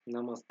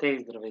Намасте и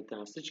здравейте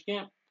на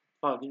всички!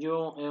 Това видео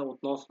е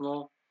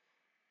относно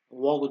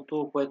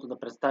логото, което да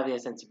представи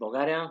Ecency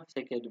България.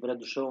 Всеки е добре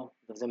дошъл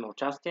да вземе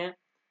участие.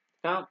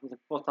 Така, за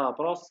какво става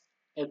въпрос?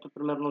 Ето,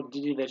 примерно,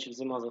 Диди вече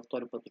взима за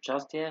втори път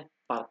участие.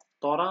 Парт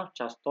 2,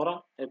 част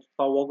 2. Ето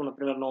това лого,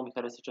 например, много ми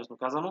хареса, честно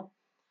казано.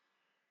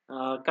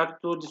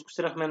 Както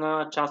дискусирахме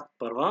на част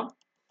 1,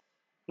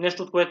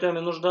 нещо, от което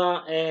имаме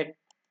нужда е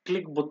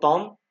клик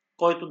бутон,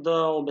 който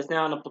да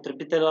обяснява на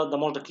потребителя да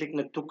може да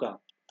кликне тук,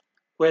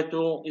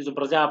 което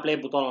изобразява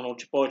play бутона,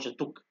 научи повече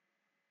тук.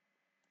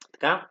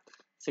 Така,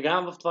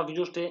 сега в това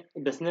видео ще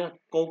обясня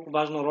колко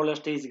важна роля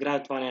ще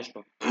изиграе това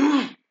нещо.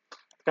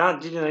 Така,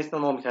 Диди наистина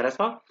много ми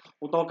харесва.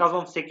 Отново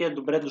казвам, всеки е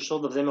добре дошъл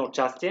да вземе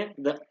участие,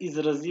 да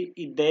изрази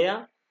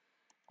идея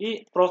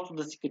и просто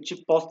да си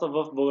качи поста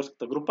в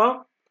българската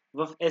група,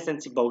 в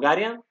Ecency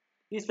България.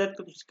 И след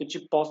като си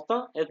качи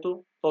поста,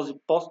 ето този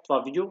пост,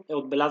 това видео е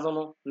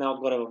отбелязано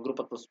най-отгоре в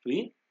групата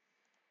стои.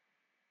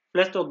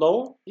 Влезте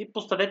отдолу и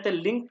поставете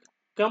линк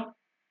към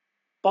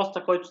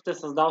поста, който сте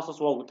създал с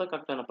логота,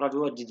 както е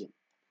направила Диди.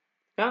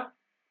 Така.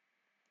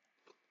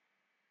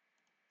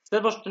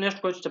 Следващото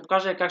нещо, което ще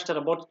покажа е как ще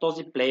работи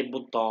този play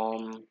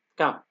бутон.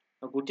 Така,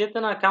 ако отидете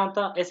на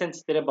акаунта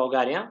Ecency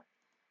България,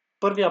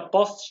 първия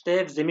пост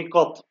ще е вземи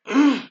код.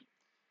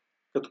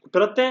 Като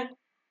копирате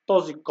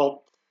този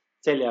код,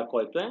 целия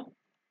който е,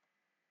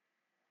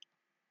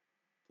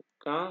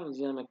 така,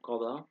 взимаме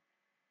кода.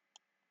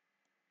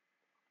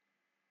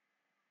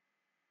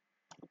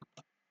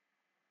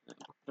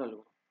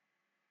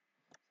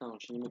 Само,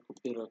 че не ми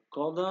копира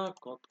кода,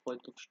 код,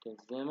 който ще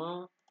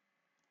взема.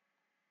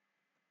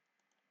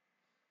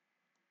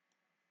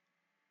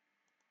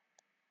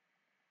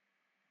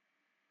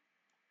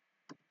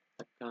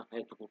 Така,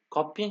 ето го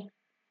копи.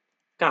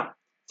 Така,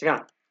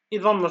 сега,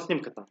 идвам на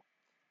снимката.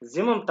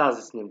 Взимам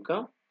тази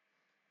снимка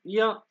и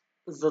я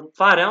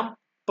затварям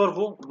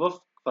първо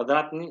в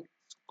квадратни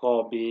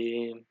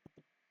скоби.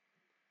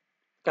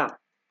 Така,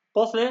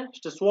 после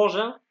ще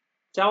сложа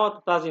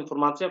цялата тази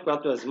информация,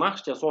 която я взимах,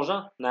 ще я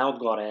сложа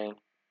най-отгоре.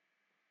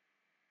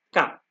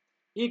 Така,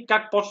 и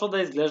как почва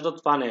да изглежда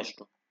това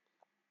нещо.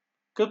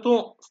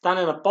 Като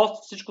стане на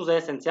пост всичко за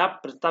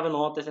Ecency, представено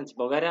от Ecency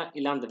България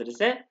и Лян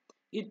 90.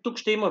 И тук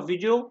ще има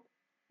видео,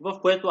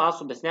 в което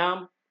аз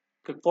обяснявам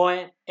какво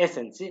е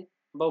Ecency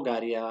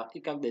България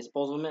и как да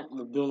използваме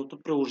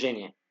мобилното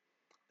приложение.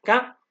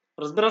 Така,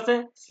 разбира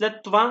се,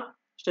 след това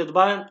ще е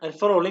добавен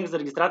referral линк за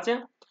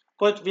регистрация,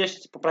 който вие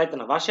ще си поправите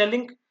на вашия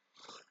линк.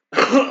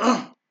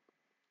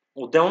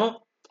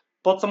 Отделно,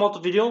 под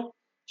самото видео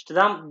ще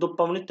дам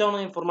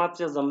допълнителна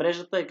информация за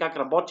мрежата и как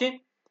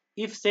работи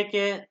и всеки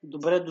е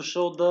добре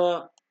дошъл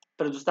да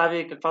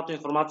предостави каквато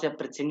информация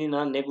прецени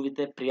на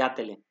неговите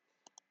приятели.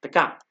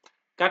 Така,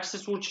 как ще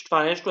се случи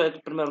това нещо?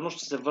 Ето, примерно,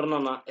 ще се върна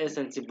на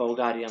Ecency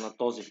България на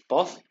този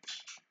пост.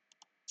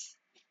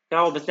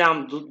 Така,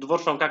 обяснявам,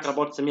 довършвам как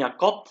работи самия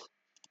код.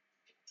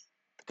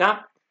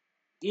 Така,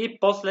 и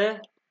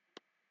после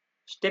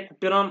ще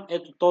копирам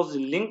ето този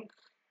линк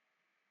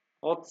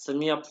от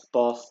самия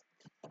пост.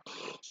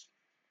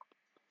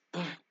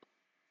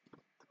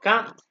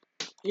 Така,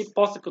 и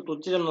после като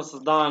отидем на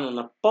създаване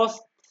на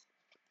пост,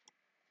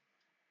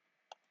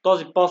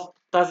 този пост,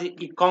 тази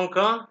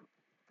иконка,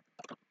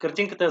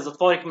 картинката я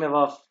затворихме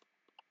в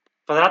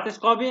квадратни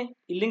скоби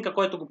и линка,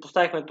 който го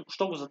поставихме тук,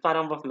 ще го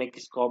затварям в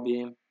меки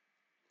скоби.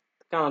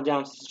 Така,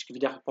 надявам се всички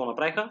видяха какво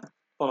направиха.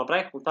 Какво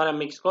направих? Отварям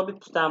меки скоби,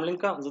 поставям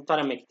линка,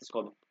 затварям меките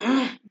скоби.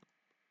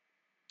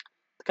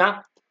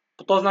 Така,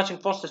 по този начин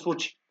какво ще се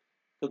случи?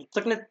 Като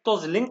цъкнете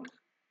този линк,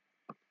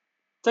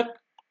 цък,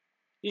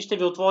 и ще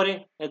ви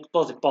отвори ето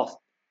този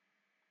пост.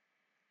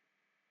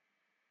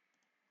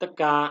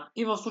 Така,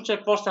 и в случая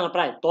какво ще се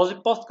направи? Този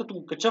пост, като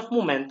го кача в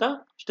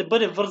момента, ще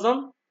бъде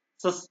вързан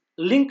с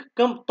линк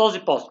към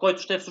този пост,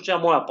 който ще е в случая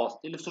моя пост,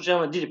 или в случая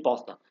на Диди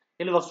поста,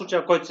 или в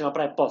случая, който си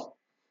направи пост.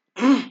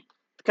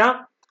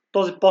 Така,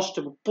 този пост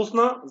ще го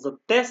пусна за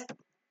тест.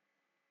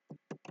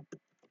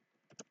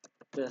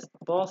 Тест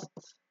пост.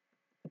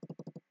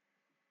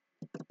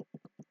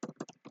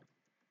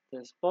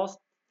 Тест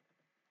пост.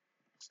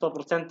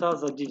 100%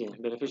 за Диди,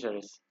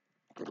 beneficiaries.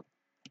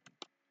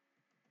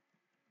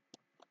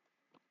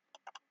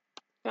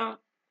 Така,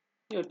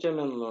 и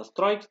отиваме на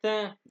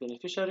настройките,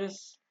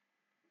 beneficiaries.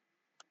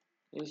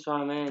 И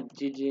слагаме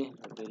Диди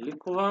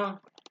Великова.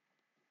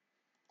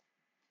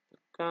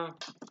 Така,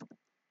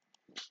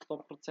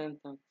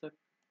 100%, так,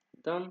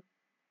 done.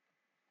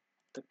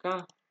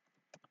 Така.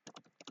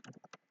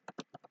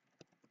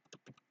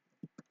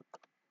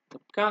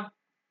 Така.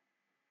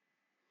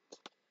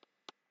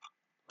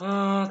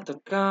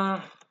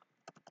 Така.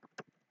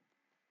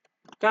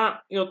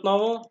 Така. И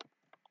отново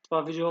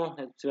това видео,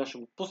 ето сега ще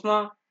го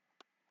пусна.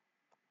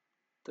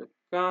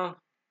 Така.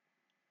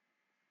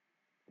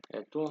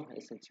 Ето,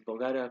 Ecency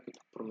България, като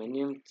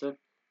променим, цък.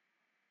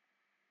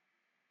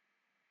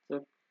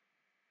 Цък.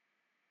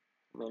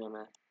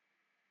 Променяме.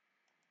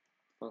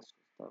 Това се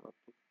остава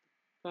тук.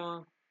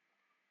 Така.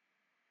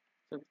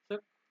 Цък,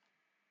 цък.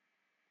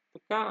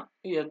 Така.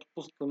 И ето,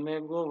 пускаме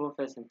го в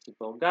Ecency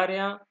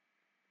България.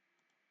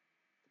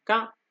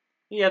 Така.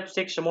 И ето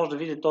всеки ще може да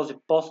види този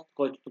пост,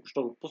 който тук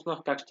ще го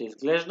пуснах, как ще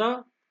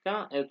изглежда.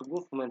 Така, ето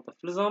го, в момента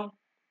влизам.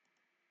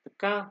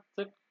 Така,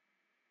 цък,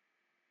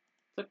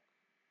 цък.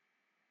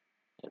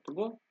 Ето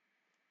го.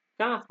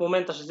 Така, в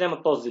момента ще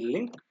взема този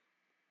линк.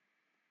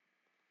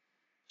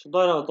 Ще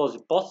дойда на този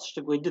пост,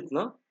 ще го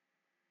едитна.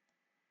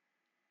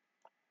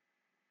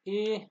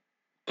 И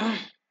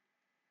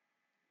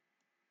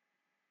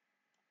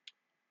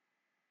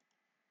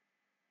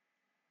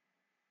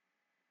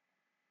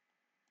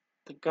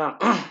така,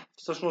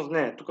 всъщност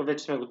не, тук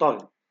вече сме готови.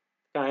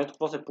 Така, ето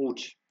какво се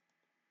получи.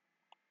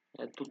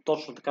 Ето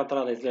точно така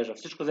трябва да изглежда.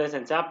 Всичко за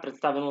Ecency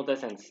представено от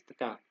Ecency.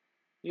 Така.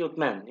 И от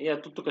мен. И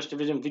ето тук ще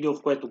видим видео,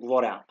 в което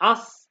говоря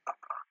аз.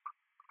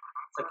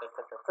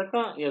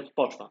 Цъка. И ето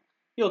почва.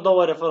 И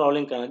отдолу е реферал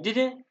линка на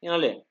Диди. И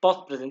нали,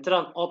 пост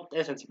презентиран от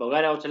Ecency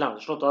България от Елян.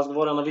 Защото аз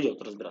говоря на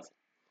видеото, разбира се.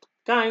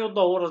 Така и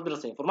отдолу, разбира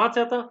се,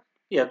 информацията.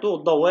 И ето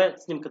отдолу е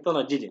снимката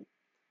на Диди.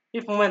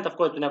 И в момента, в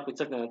който някой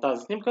цъкне на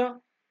тази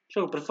снимка,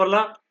 ще го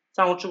прехвърля.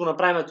 Само че го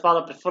направим това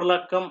да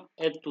прехвърля към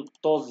ето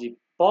този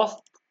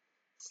пост,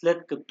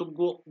 след като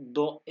го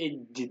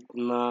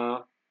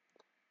доедитна.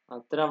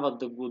 Трябва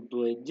да го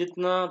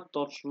доедитна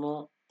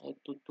точно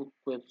ето тук,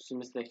 което си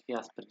мислех и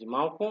аз преди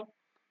малко.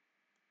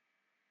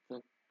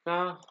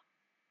 Така.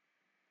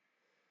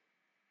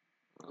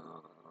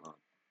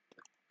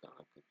 Така,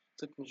 като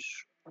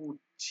цъкнеш,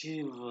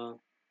 отива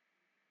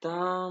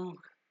там.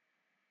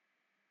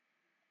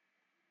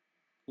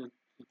 Като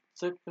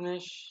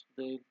цъкнеш,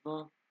 да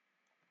идва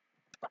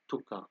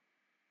тук.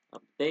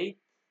 Апдейт.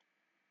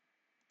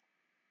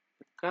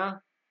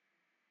 Така.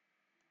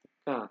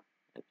 Така.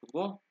 Ето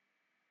го.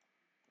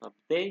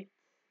 Апдейт.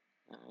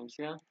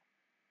 Сега.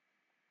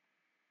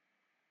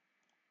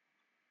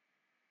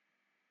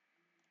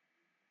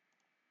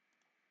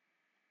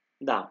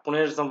 Да,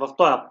 понеже съм в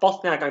този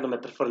пост, няма как да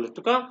ме прехвърля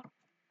тук.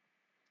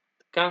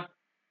 Така.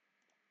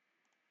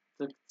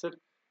 Цък, цък.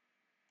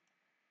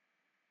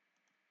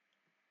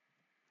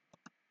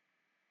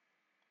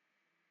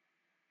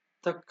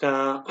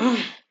 Така.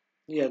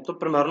 И ето,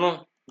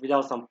 примерно,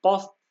 видял съм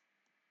пост.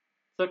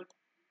 Цък.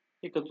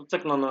 И като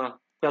цъкна на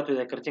която и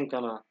да е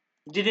картинка на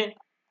Диди,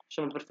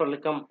 ще ме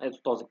прехвърли към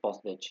ето този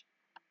пост вече.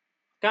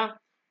 Така.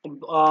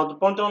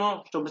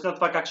 Допълнително ще обясня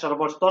това как ще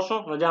работи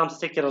точно. Надявам се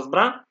всеки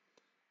разбра.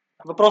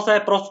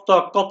 Въпросът е просто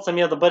този код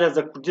самия да бъде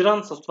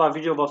закодиран с това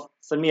видео в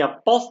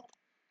самия пост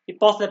и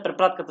после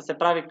препратката се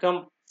прави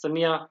към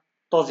самия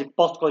този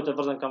пост, който е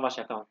вързан към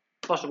вашия акаунт.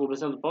 Това ще го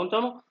обясня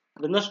допълнително.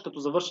 Веднъж като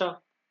завърша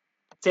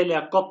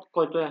целият код,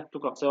 който е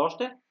тук все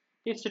още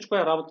и всичко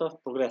е работа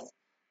в прогрес.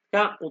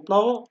 Така,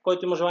 отново,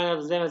 който има желание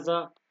да вземе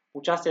за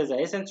участие за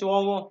Ecency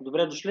лого,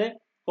 добре дошли.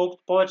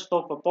 Колкото повече,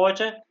 толкова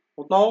повече.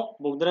 Отново,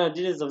 благодаря на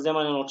Диди за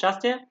вземане на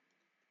участие.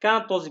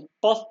 Така, този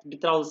пост би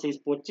трябвало да се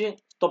изплати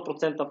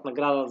 100% в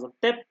награда за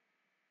теб.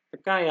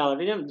 Така, я да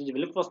видим, Диди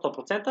Великова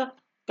 100%.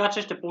 Така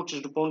че ще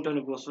получиш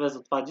допълнителни гласове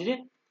за това,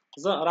 Диди,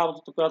 за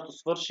работата, която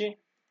свърши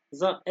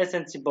за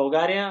Ecency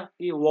България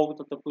и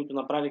логотата, които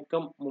направи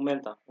към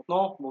момента.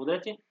 Отново,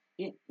 благодаря ти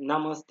и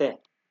намасте!